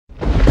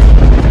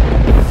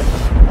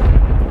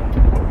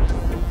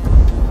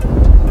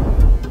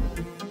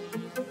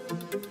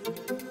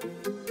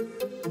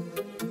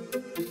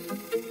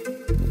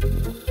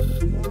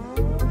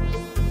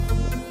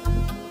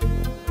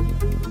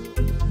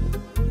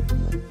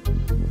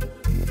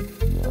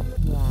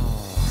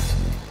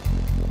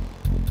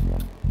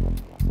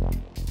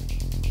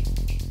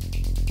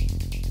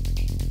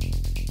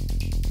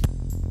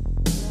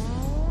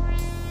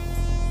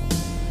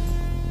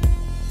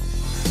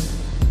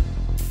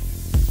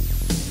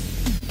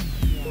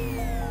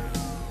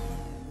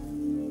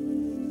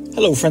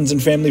Hello friends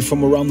and family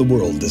from around the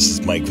world, this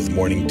is Mike with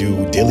Morning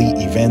Dew Daily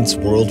Events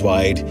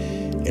Worldwide,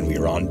 and we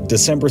are on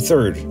December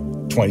 3rd,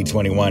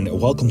 2021.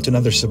 Welcome to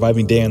another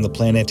surviving day on the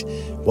planet.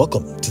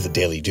 Welcome to the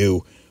Daily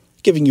Dew,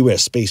 giving you a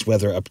space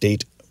weather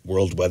update,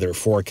 world weather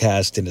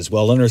forecast, and as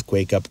well an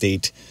earthquake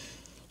update.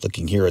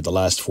 Looking here at the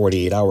last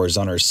 48 hours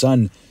on our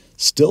sun,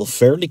 still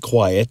fairly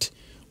quiet.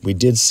 We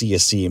did see a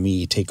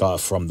CME take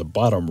off from the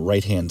bottom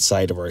right-hand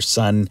side of our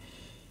sun,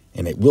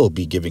 and it will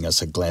be giving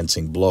us a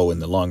glancing blow in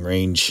the long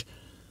range.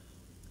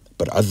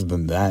 But other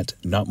than that,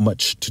 not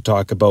much to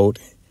talk about,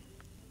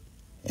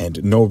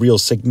 and no real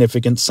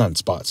significant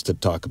sunspots to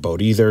talk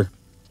about either.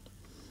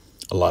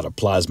 A lot of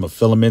plasma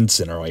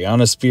filaments in our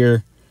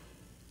ionosphere.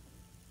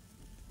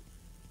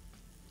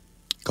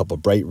 A couple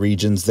bright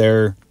regions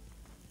there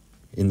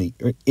in the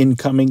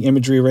incoming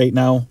imagery right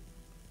now.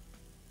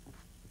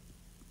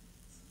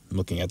 I'm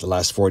looking at the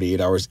last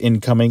 48 hours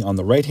incoming. On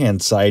the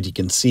right-hand side, you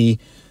can see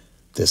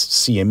this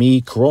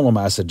CME, coronal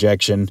mass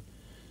ejection,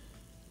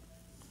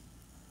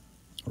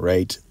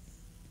 right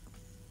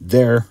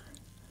there,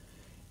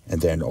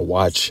 and then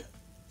watch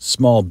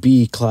small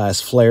B class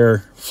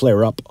flare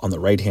up on the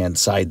right hand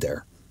side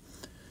there.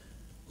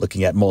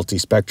 Looking at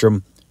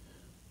multispectrum,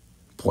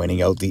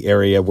 pointing out the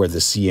area where the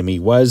CME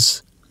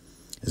was,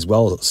 as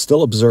well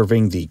still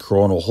observing the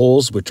coronal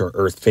holes, which are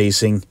earth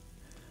facing.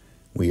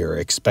 We are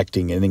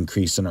expecting an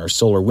increase in our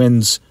solar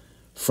winds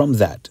from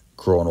that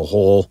coronal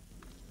hole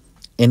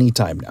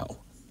anytime now,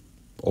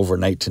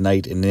 overnight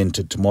tonight and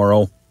into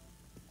tomorrow.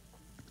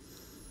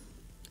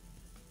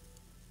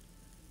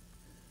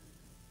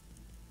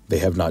 They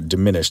have not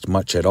diminished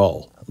much at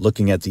all.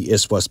 Looking at the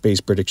ISWA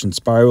space prediction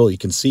spiral, you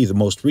can see the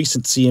most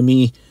recent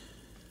CME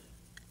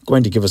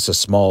going to give us a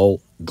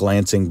small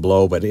glancing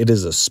blow, but it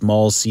is a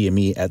small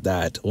CME at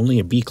that, only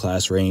a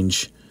B-class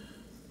range.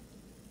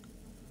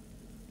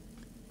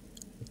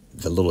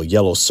 The little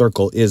yellow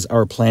circle is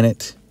our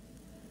planet.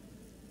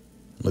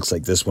 Looks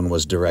like this one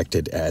was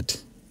directed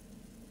at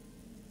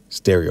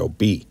stereo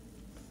B.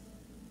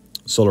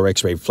 Solar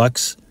X-ray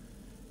flux,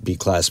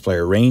 B-class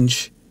flare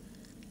range.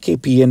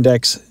 KP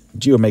index,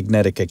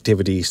 geomagnetic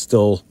activity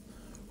still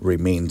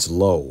remains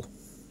low.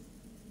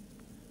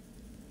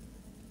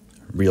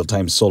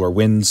 Real-time solar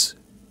winds,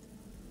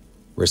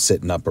 we're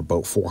sitting up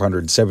about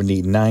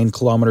 479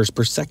 kilometers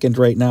per second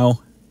right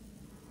now.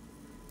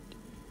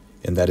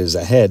 And that is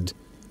ahead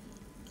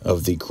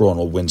of the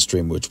coronal wind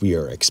stream, which we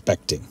are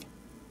expecting.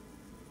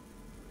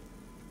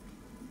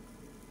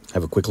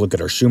 Have a quick look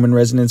at our Schumann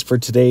resonance for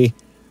today.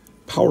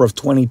 Power of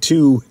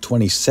 22,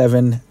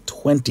 27,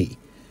 20.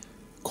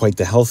 Quite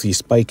the healthy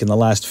spike in the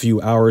last few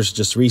hours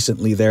just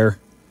recently there.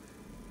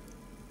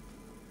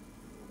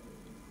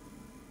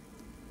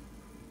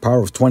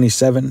 Power of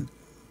 27,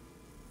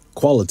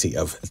 quality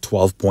of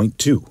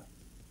 12.2.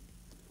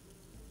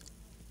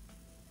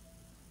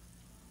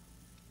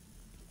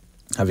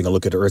 Having a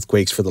look at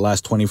earthquakes for the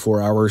last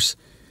 24 hours,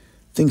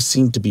 things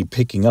seem to be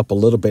picking up a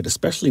little bit,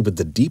 especially with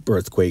the deep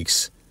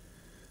earthquakes.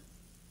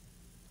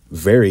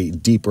 Very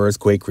deep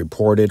earthquake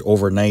reported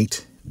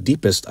overnight.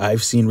 Deepest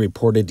I've seen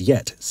reported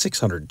yet,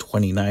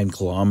 629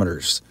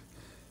 kilometers.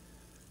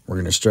 We're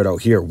going to start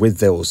out here with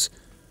those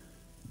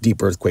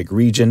deep earthquake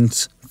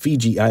regions.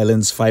 Fiji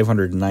Islands,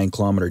 509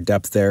 kilometer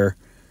depth there.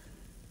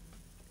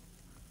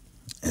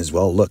 As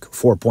well, look,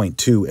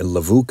 4.2 in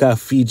Levuka,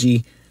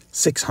 Fiji,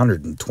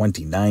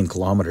 629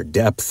 kilometer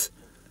depth.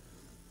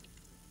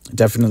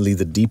 Definitely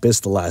the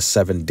deepest the last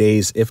 7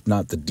 days, if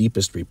not the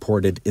deepest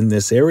reported in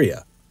this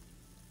area.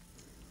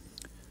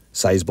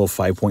 Sizable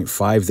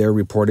 5.5 there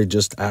reported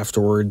just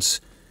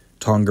afterwards,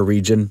 Tonga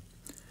region.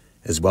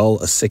 As well,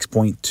 a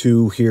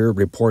 6.2 here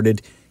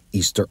reported,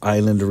 Easter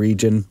Island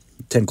region,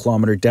 10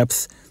 kilometer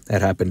depth.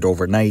 That happened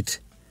overnight.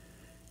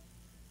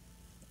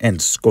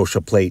 And Scotia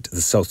Plate,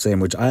 the South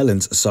Sandwich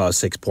Islands, saw a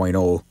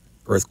 6.0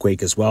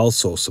 earthquake as well.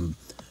 So some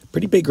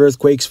pretty big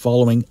earthquakes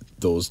following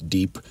those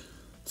deep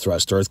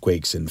thrust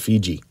earthquakes in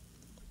Fiji.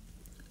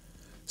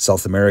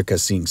 South America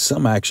seeing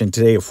some action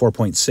today of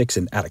 4.6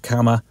 in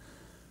Atacama.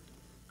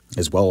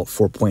 As well,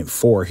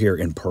 4.4 here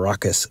in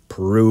Paracas,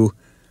 Peru.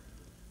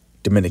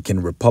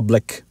 Dominican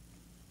Republic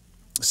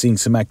seeing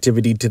some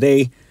activity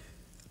today.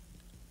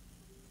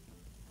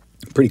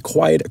 Pretty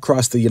quiet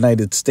across the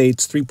United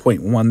States.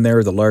 3.1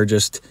 there, the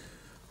largest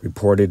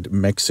reported.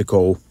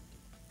 Mexico,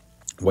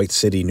 White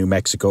City, New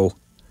Mexico.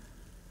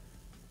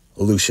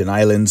 Aleutian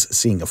Islands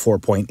seeing a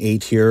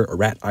 4.8 here.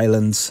 Rat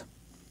Islands.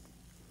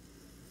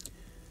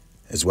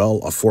 As well,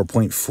 a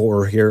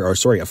 4.4 here, or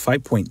sorry, a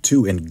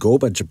 5.2 in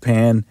Goba,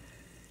 Japan.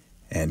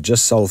 And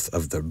just south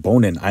of the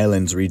Bonin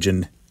Islands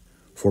region,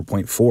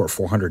 4.4,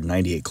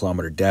 498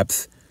 kilometer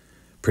depth.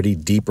 Pretty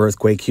deep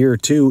earthquake here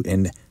too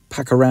in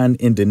Pakaran,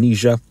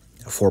 Indonesia,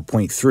 a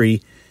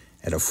 4.3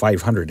 at a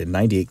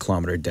 598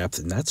 kilometer depth.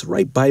 And that's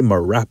right by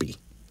Merapi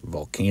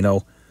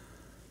volcano.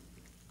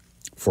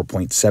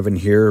 4.7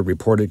 here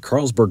reported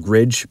Carlsberg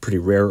Ridge, pretty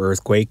rare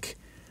earthquake.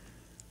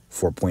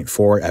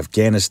 4.4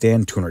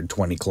 Afghanistan,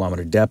 220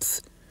 kilometer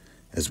depth.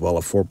 As well,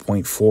 a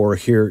 4.4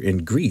 here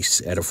in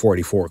Greece at a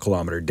 44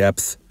 kilometer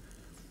depth.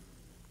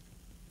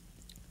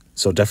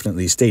 So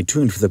definitely stay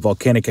tuned for the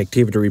volcanic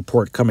activity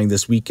report coming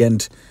this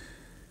weekend.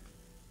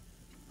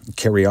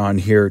 Carry on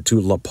here to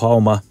La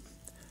Palma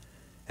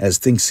as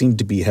things seem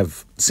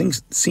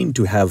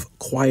to have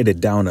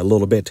quieted down a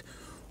little bit,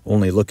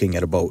 only looking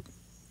at about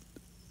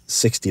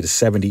 60 to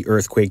 70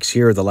 earthquakes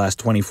here the last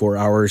 24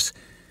 hours,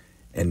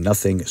 and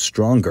nothing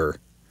stronger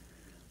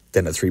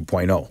than a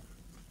 3.0.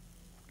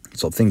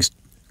 So things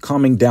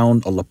calming down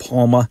La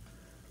Palma.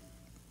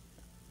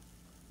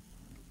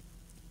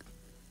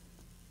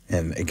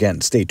 And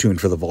again, stay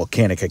tuned for the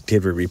volcanic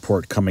activity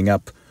report coming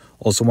up.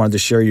 Also wanted to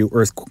share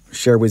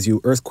with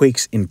you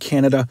earthquakes in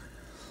Canada.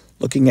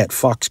 Looking at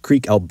Fox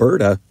Creek,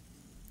 Alberta,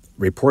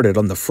 reported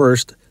on the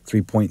 1st,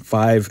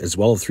 3.5, as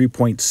well as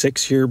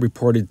 3.6 here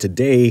reported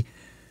today.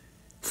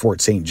 Fort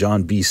St.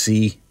 John,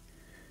 BC.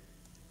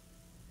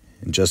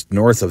 And just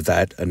north of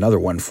that, another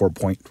one,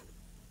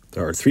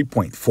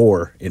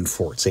 3.4 in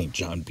Fort St.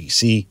 John,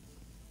 BC.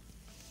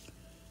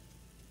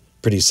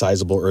 Pretty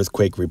sizable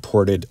earthquake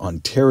reported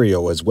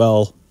Ontario as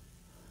well.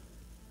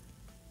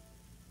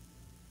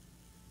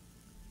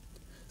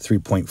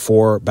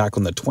 3.4 back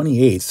on the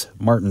 28th,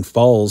 Martin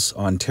Falls,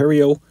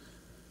 Ontario.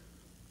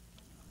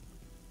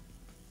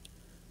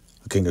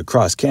 Looking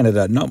across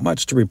Canada, not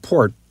much to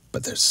report,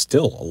 but there's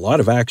still a lot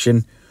of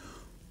action.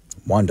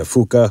 Juan de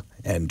Fuca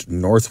and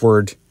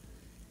northward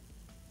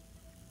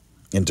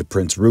into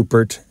Prince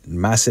Rupert,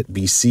 Masset,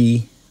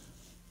 BC.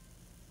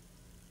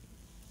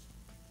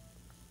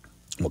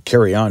 We'll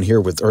carry on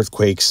here with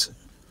earthquakes,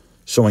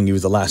 showing you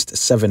the last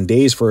 7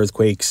 days for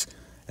earthquakes,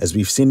 as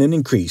we've seen an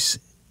increase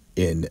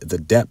in the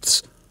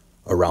depths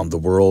around the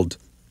world.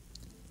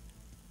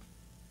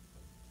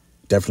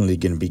 Definitely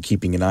going to be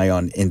keeping an eye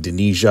on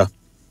Indonesia,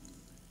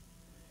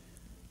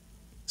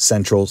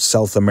 Central,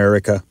 South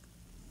America,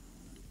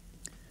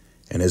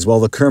 and as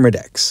well the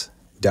Kermadex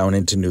down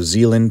into New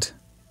Zealand.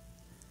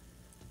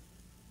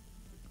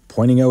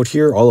 Pointing out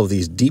here all of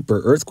these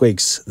deeper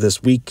earthquakes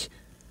this week,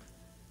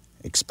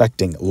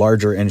 expecting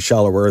larger and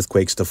shallower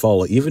earthquakes to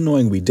follow, even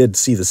knowing we did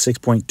see the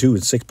 6.2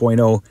 and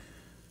 6.0,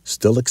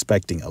 still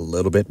expecting a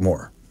little bit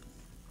more.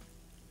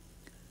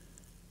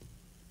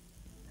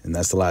 And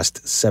that's the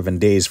last 7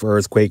 days for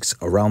earthquakes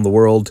around the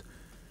world,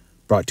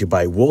 brought to you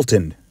by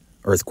Wolton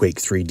Earthquake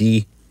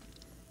 3D.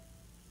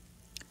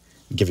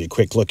 Give you a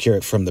quick look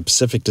here from the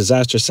Pacific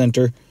Disaster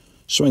Center,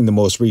 showing the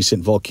most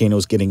recent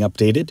volcanoes getting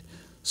updated.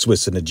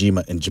 Swiss and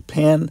Najima in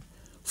Japan,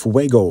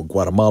 Fuego,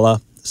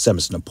 Guatemala,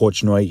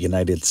 Semisnapochnoi,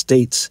 United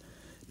States,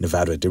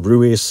 Nevada de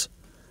Ruiz,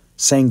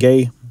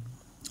 Sangay,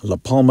 La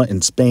Palma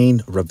in Spain,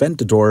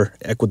 Reventador,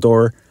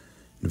 Ecuador,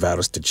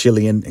 Nevados de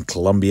Chilian in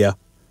Colombia,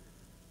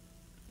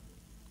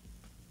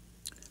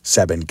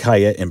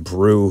 Sabancaya in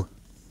Peru.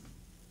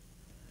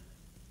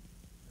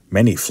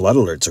 Many flood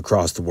alerts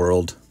across the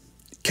world.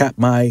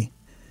 Katmai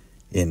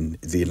in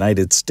the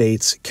United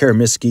States,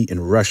 Karaminsky in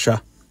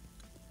Russia.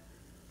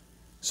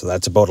 So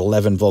that's about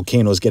 11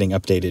 volcanoes getting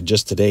updated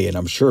just today, and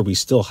I'm sure we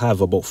still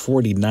have about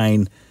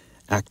 49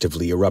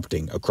 actively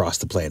erupting across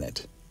the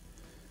planet.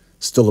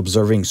 Still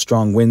observing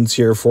strong winds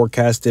here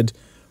forecasted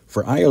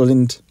for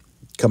Ireland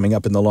coming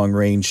up in the long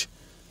range.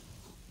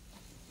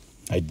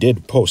 I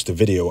did post a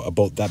video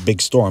about that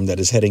big storm that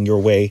is heading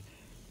your way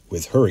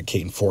with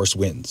hurricane force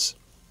winds.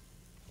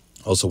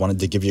 Also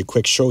wanted to give you a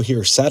quick show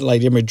here,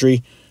 satellite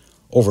imagery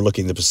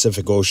overlooking the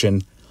Pacific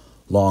Ocean.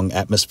 Long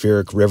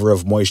atmospheric river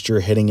of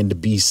moisture heading into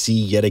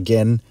BC yet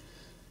again.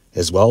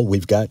 As well,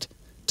 we've got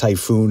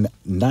Typhoon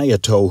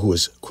Nayato, who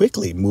is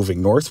quickly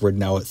moving northward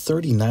now at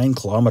 39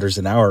 kilometers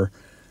an hour,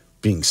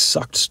 being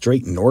sucked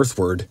straight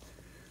northward.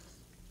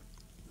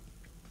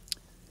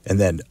 And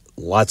then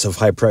lots of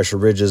high-pressure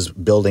ridges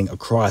building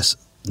across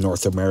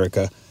North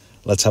America.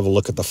 Let's have a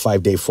look at the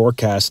 5-day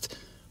forecast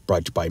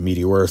brought to you by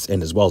Meteor Earth,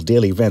 and as well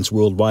daily events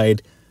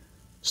worldwide.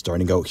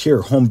 Starting out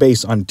here, home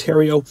base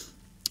Ontario.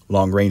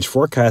 Long-range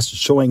forecast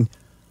showing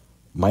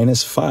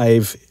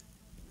 -5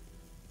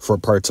 for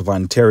parts of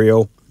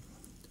Ontario.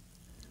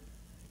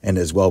 And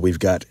as well, we've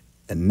got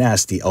a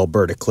nasty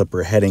Alberta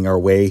clipper heading our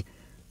way,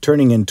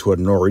 turning into a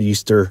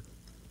nor'easter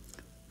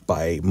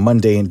by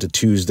Monday into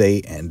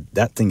Tuesday. And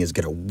that thing is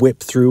going to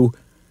whip through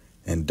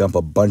and dump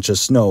a bunch of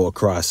snow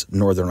across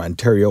northern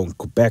Ontario and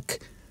Quebec.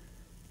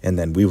 And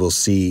then we will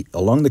see,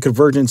 along the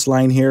convergence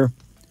line here,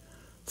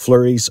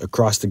 flurries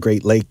across the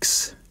Great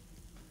Lakes.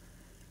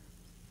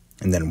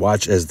 And then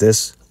watch as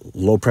this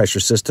low-pressure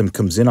system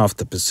comes in off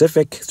the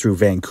Pacific through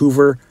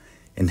Vancouver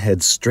and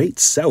heads straight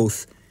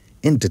south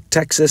into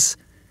Texas.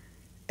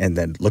 And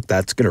then, look,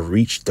 that's going to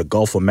reach the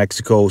Gulf of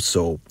Mexico.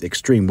 So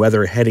extreme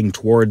weather heading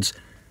towards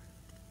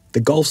the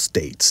Gulf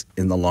states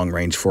in the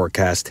long-range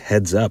forecast.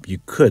 Heads up, you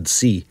could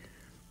see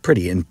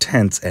pretty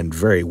intense and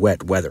very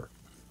wet weather.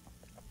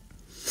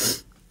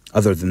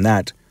 Other than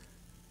that,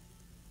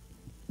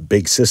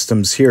 big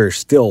systems here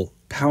still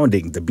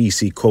pounding the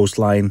BC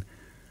coastline.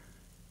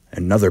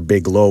 Another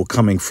big low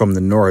coming from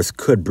the north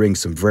could bring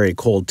some very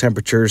cold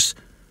temperatures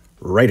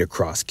right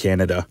across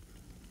Canada.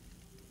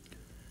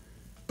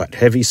 But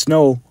heavy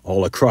snow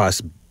all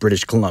across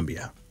British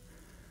Columbia.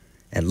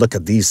 And look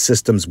at these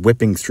systems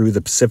whipping through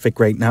the Pacific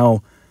right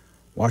now.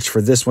 Watch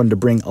for this one to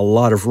bring a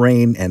lot of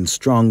rain and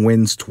strong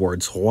winds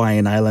towards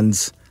Hawaiian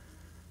Islands.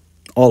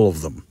 All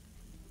of them,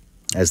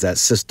 as that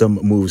system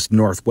moves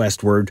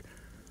northwestward,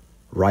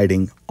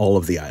 riding all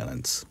of the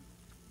islands.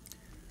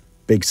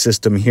 Big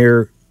system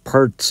here,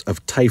 parts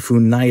of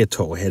Typhoon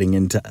Nayato heading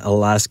into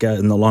Alaska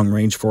in the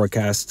long-range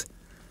forecast.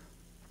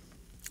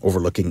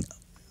 Overlooking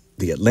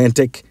the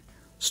Atlantic,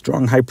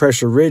 strong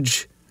high-pressure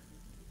ridge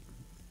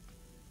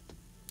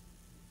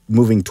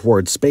moving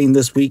towards Spain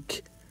this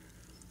week.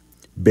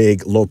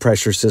 Big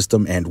low-pressure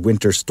system and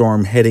winter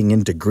storm heading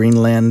into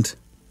Greenland.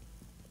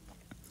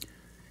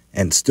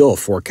 And still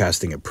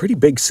forecasting a pretty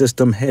big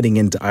system heading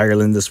into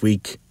Ireland this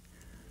week.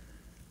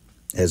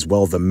 As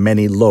well, the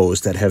many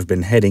lows that have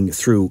been heading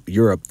through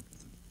Europe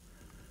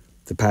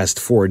the past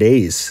 4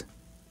 days.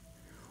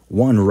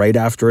 One right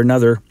after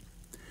another.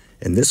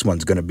 And this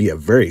one's going to be a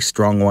very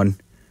strong one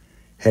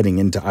heading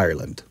into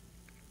Ireland.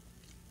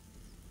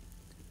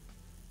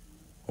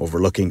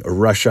 Overlooking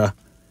Russia,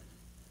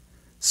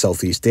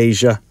 Southeast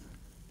Asia.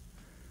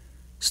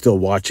 Still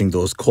watching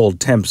those cold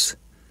temps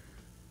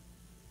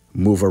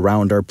move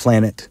around our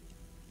planet.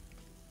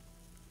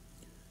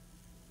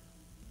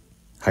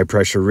 High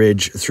pressure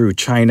ridge through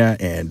China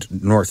and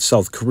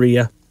North-South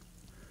Korea.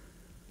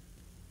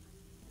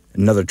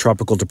 Another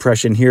tropical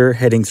depression here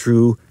heading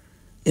through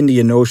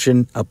Indian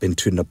Ocean up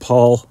into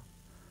Nepal.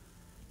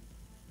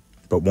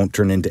 But won't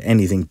turn into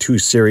anything too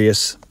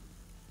serious.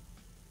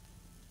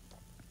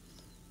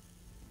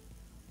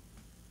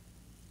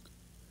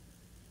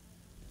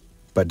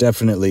 But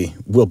definitely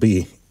will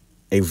be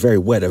a very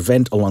wet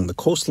event along the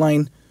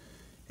coastline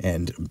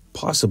and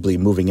possibly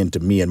moving into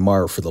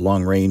Myanmar for the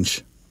long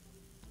range.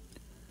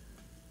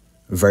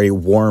 Very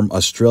warm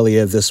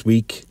Australia this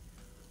week.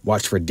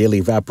 Watch for daily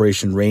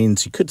evaporation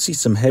rains. You could see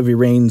some heavy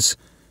rains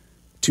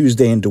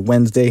Tuesday into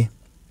Wednesday.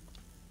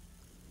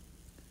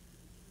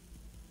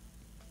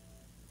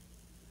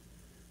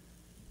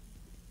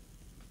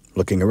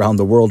 Looking around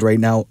the world right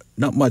now,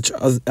 not much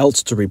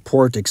else to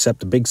report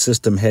except a big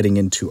system heading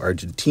into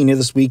Argentina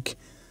this week.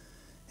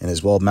 And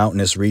as well,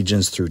 mountainous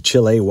regions through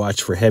Chile.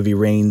 Watch for heavy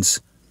rains.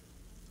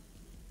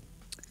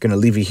 Going to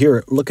leave you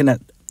here looking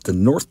at the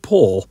North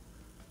Pole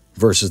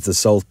versus the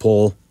South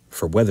Pole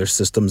for weather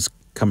systems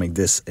coming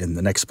in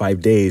the next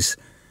 5 days.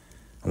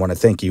 I want to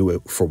thank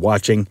you for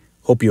watching.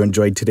 Hope you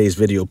enjoyed today's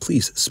video.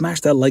 Please smash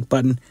that like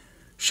button.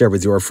 Share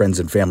with your friends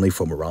and family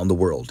from around the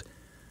world.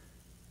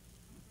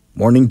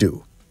 Morning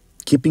Dew,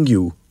 keeping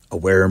you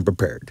aware and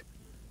prepared.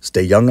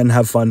 Stay young and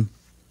have fun,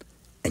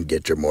 and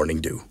get your morning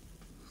dew.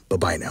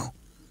 Bye-bye now.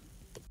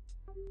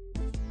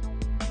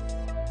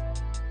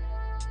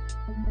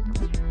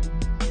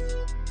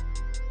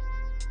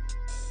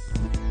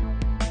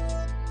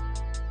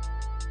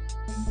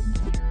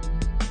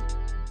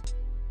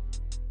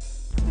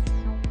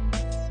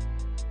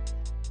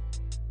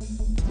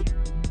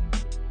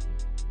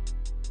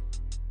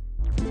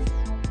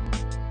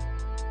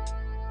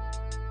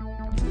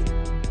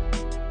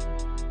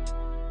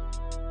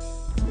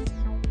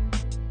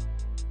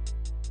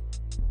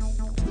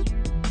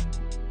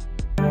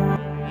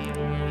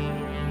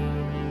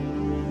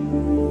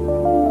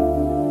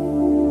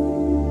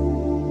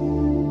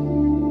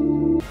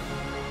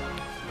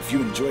 If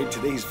you enjoyed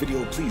today's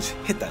video, please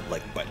hit that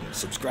like button,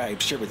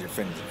 subscribe, share with your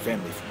friends and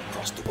family from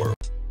across the world.